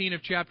 13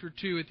 of chapter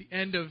 2, at the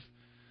end of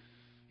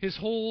his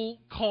whole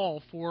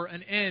call for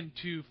an end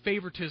to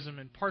favoritism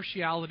and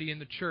partiality in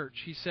the church,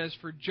 he says,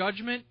 "For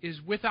judgment is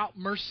without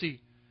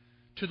mercy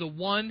to the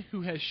one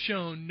who has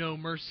shown no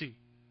mercy."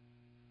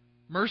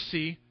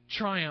 Mercy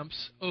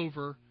triumphs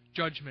over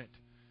judgment.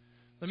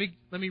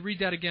 Let me read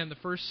that again, the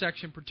first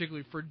section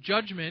particularly. "For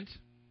judgment,"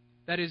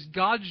 that is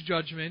God's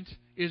judgment,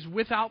 "is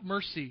without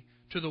mercy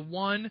to the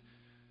one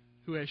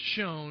who has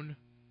shown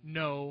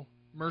no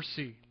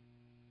mercy."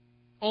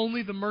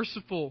 Only the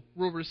merciful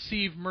will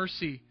receive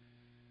mercy.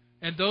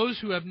 And those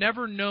who have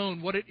never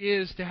known what it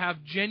is to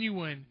have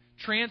genuine,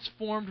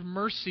 transformed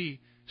mercy,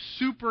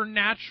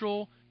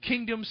 supernatural,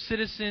 kingdom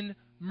citizen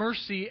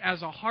mercy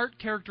as a heart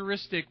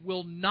characteristic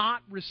will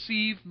not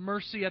receive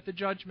mercy at the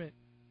judgment.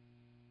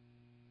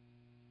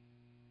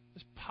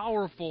 It's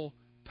powerful,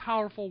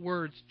 powerful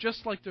words,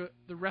 just like the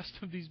rest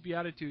of these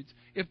Beatitudes.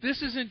 If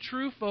this isn't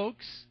true,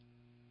 folks,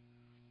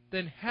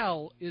 then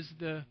hell is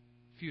the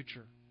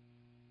future.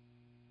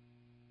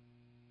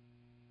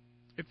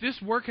 If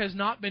this work has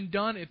not been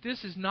done, if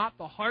this is not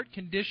the heart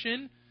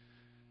condition,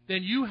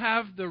 then you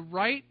have the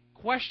right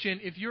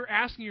question if you're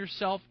asking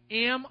yourself,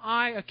 am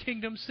I a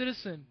kingdom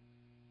citizen?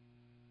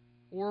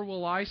 Or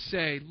will I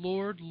say,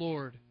 Lord,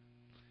 Lord,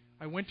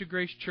 I went to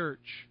Grace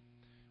Church.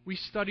 We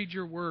studied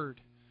your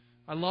word.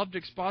 I loved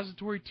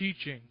expository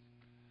teaching.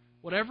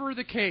 Whatever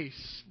the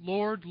case,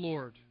 Lord,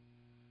 Lord,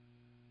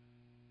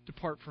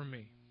 depart from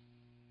me.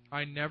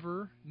 I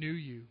never knew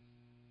you,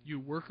 you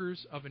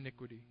workers of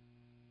iniquity.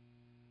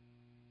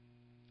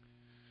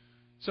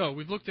 So,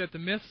 we've looked at the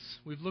myths,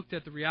 we've looked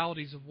at the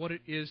realities of what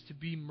it is to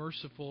be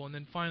merciful, and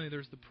then finally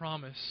there's the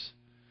promise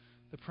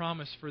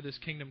for this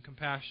kingdom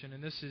compassion.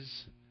 And this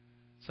is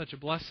such a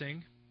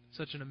blessing,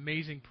 such an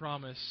amazing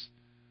promise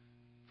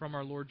from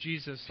our Lord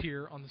Jesus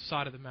here on the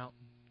side of the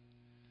mountain.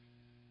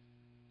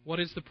 What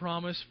is the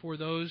promise for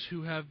those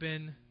who have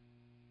been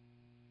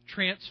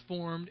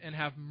transformed and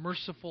have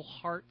merciful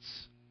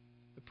hearts?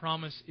 The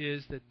promise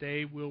is that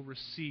they will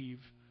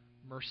receive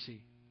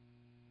mercy.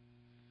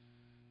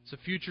 It's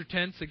a future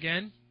tense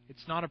again.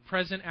 It's not a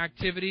present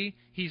activity.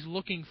 He's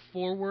looking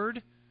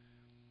forward.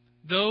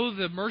 Though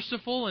the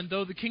merciful and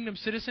though the kingdom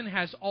citizen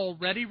has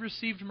already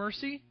received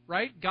mercy,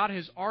 right? God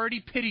has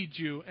already pitied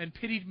you and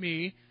pitied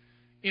me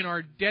in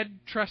our dead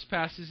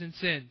trespasses and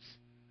sins.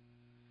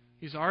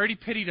 He's already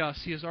pitied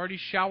us. He has already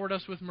showered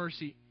us with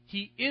mercy.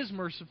 He is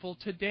merciful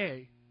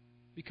today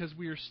because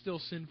we are still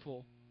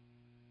sinful.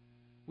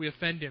 We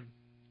offend Him.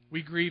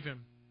 We grieve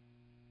Him.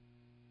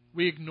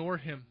 We ignore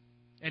Him.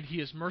 And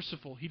He is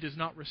merciful. He does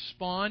not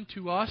respond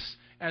to us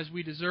as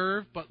we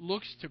deserve, but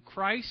looks to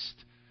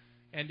Christ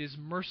and is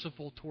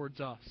merciful towards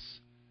us.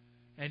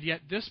 And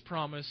yet this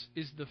promise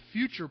is the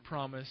future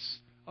promise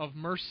of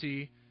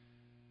mercy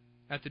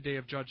at the day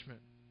of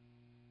judgment.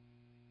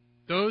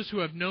 Those who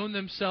have known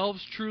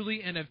themselves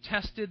truly and have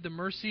tasted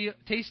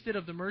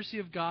of the mercy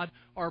of God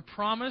are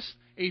promised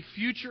a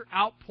future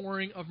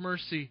outpouring of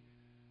mercy.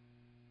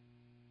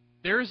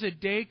 There is a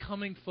day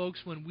coming,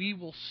 folks, when we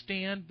will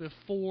stand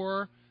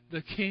before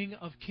the King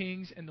of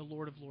Kings and the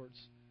Lord of Lords.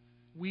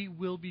 We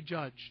will be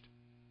judged.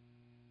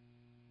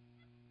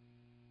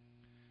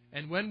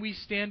 And when we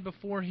stand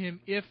before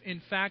Him, if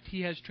in fact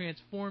He has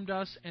transformed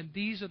us, and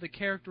these are the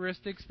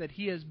characteristics that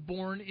He has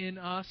borne in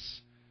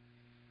us,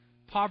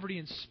 poverty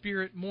in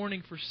spirit,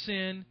 mourning for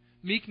sin,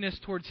 meekness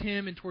towards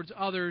Him and towards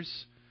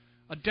others,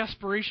 a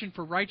desperation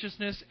for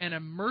righteousness, and a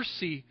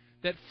mercy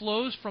that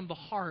flows from the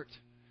heart,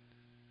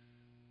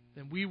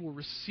 then we will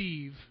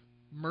receive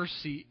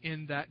mercy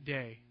in that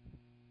day.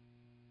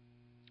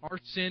 Our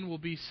sin will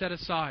be set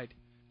aside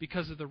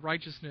because of the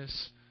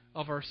righteousness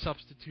of our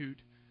substitute,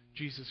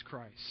 Jesus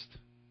Christ.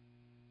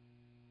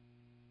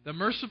 The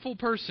merciful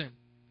person,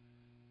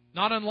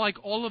 not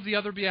unlike all of the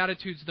other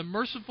Beatitudes, the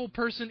merciful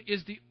person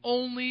is the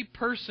only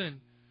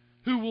person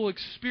who will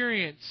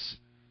experience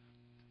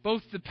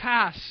both the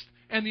past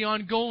and the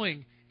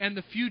ongoing and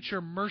the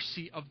future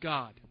mercy of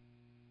God.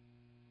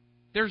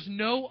 There's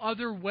no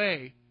other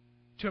way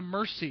to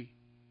mercy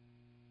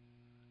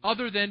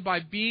other than by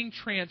being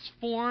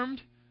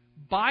transformed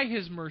by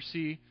His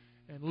mercy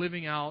and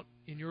living out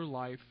in your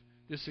life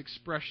this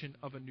expression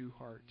of a new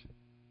heart.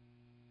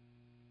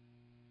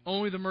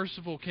 Only the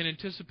merciful can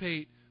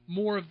anticipate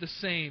more of the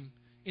same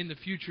in the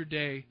future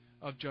day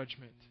of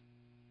judgment.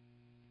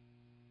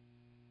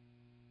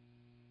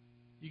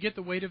 You get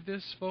the weight of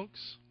this,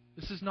 folks?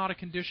 This is not a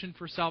condition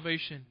for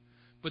salvation,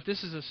 but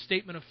this is a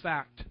statement of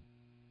fact.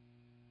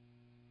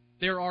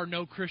 There are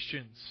no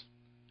Christians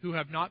who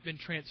have not been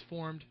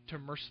transformed to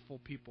merciful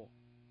people.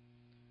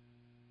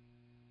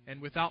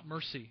 And without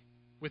mercy,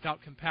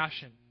 without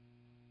compassion,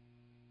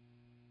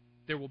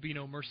 there will be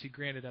no mercy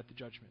granted at the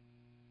judgment.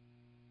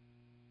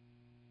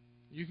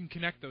 You can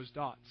connect those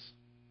dots.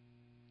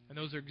 And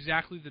those are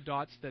exactly the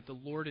dots that the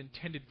Lord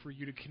intended for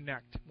you to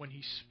connect when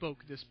He spoke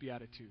this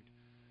beatitude.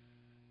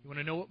 You want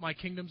to know what my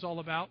kingdom's all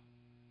about?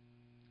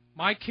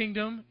 My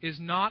kingdom is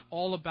not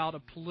all about a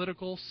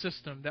political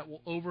system that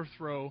will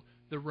overthrow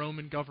the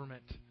Roman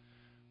government.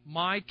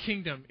 My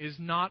kingdom is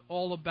not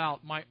all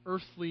about my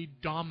earthly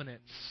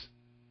dominance.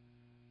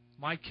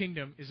 My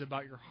kingdom is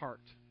about your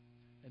heart.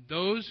 And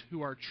those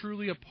who are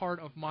truly a part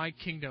of my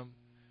kingdom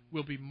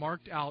will be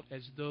marked out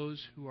as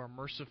those who are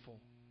merciful.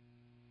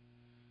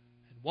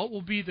 And what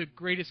will be the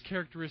greatest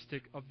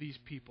characteristic of these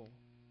people?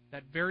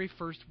 That very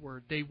first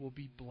word, they will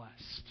be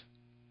blessed.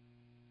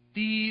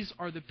 These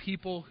are the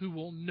people who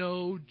will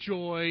know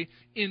joy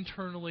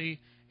internally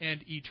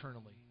and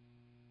eternally.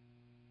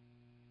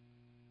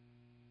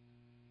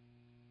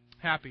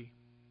 Happy,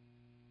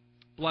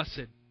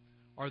 blessed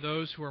are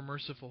those who are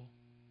merciful,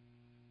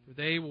 for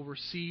they will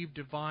receive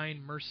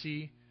divine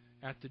mercy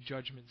at the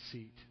judgment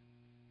seat.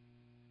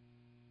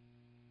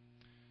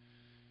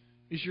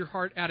 Is your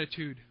heart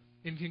attitude,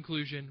 in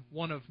conclusion,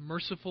 one of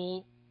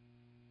merciful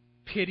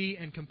pity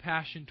and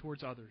compassion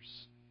towards others?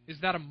 Is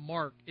that a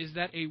mark? Is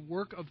that a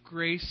work of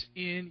grace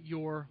in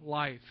your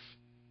life?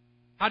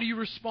 How do you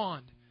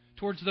respond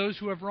towards those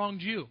who have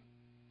wronged you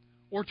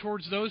or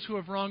towards those who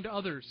have wronged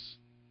others?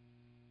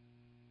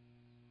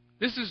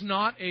 This is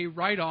not a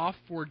write-off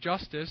for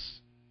justice.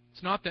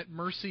 It's not that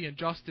mercy and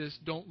justice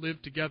don't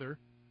live together.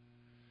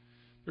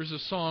 There's a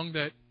song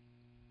that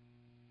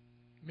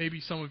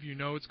maybe some of you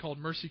know. It's called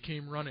Mercy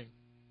Came Running,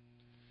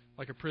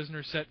 like a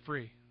prisoner set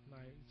free.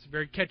 It's a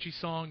very catchy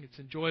song. It's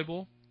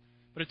enjoyable.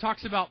 But it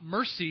talks about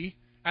mercy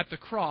at the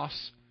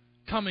cross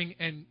coming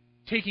and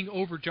taking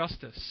over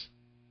justice.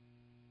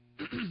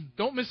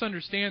 Don't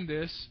misunderstand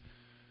this.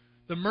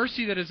 The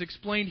mercy that is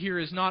explained here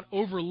is not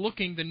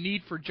overlooking the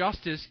need for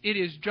justice. It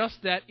is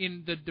just that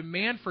in the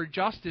demand for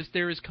justice,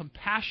 there is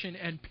compassion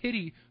and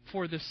pity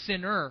for the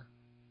sinner.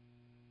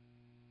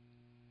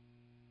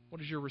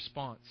 What is your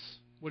response?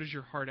 What is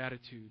your heart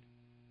attitude?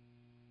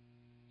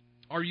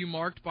 Are you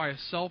marked by a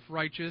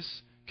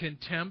self-righteous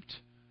contempt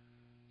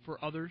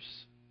for others?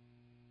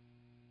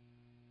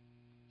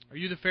 Are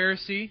you the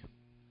Pharisee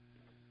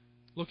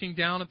looking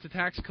down at the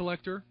tax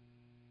collector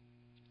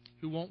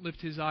who won't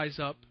lift his eyes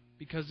up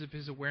because of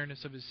his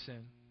awareness of his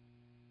sin?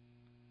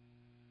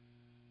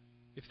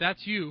 If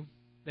that's you,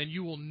 then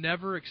you will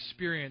never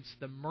experience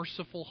the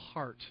merciful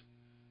heart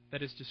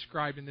that is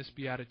described in this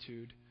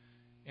beatitude.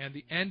 And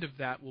the end of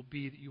that will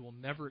be that you will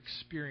never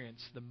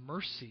experience the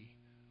mercy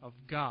of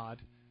God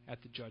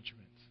at the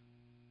judgment.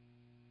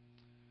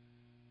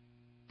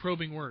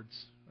 Probing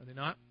words, are they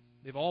not?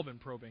 They've all been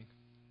probing.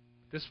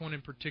 This one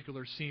in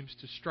particular seems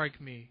to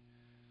strike me.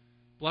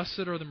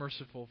 Blessed are the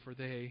merciful, for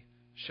they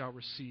shall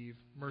receive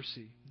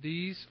mercy.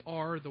 These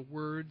are the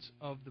words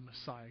of the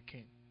Messiah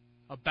King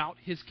about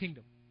His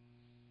kingdom.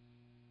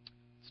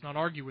 Let's not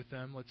argue with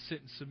them. Let's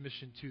sit in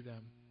submission to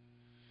them.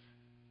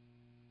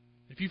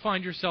 If you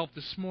find yourself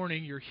this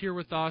morning, you're here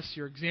with us,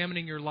 you're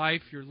examining your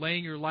life, you're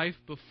laying your life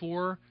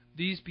before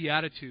these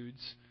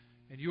Beatitudes,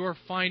 and you are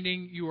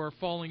finding you are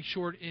falling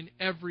short in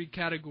every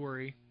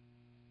category,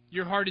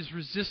 your heart is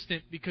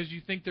resistant because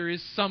you think there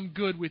is some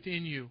good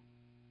within you.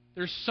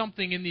 There's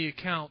something in the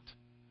account.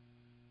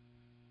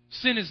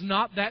 Sin is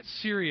not that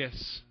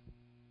serious.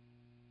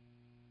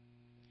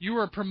 You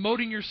are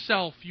promoting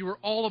yourself. You are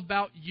all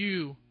about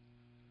you.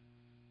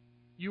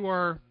 You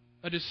are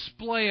a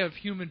display of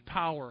human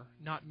power,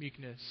 not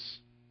meekness.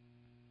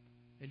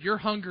 And your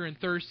hunger and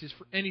thirst is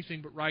for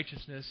anything but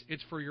righteousness.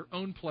 It's for your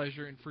own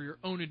pleasure and for your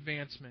own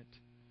advancement.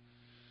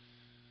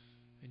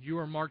 And you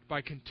are marked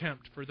by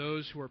contempt for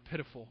those who are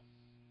pitiful.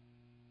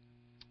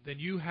 Then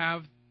you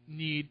have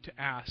need to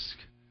ask,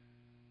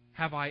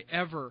 have I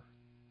ever,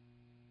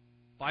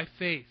 by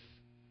faith,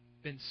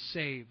 been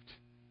saved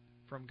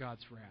from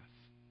God's wrath?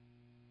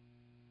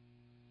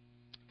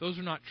 If those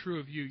are not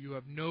true of you, you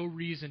have no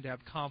reason to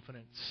have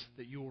confidence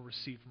that you will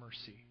receive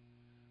mercy.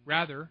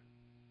 Rather,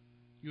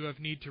 you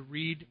have need to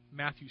read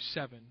Matthew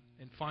 7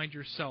 and find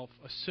yourself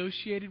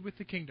associated with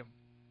the kingdom,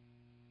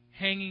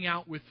 hanging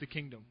out with the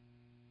kingdom,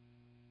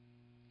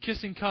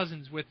 kissing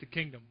cousins with the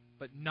kingdom,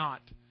 but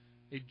not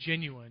a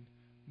genuine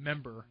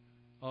member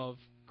of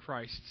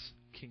Christ's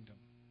kingdom.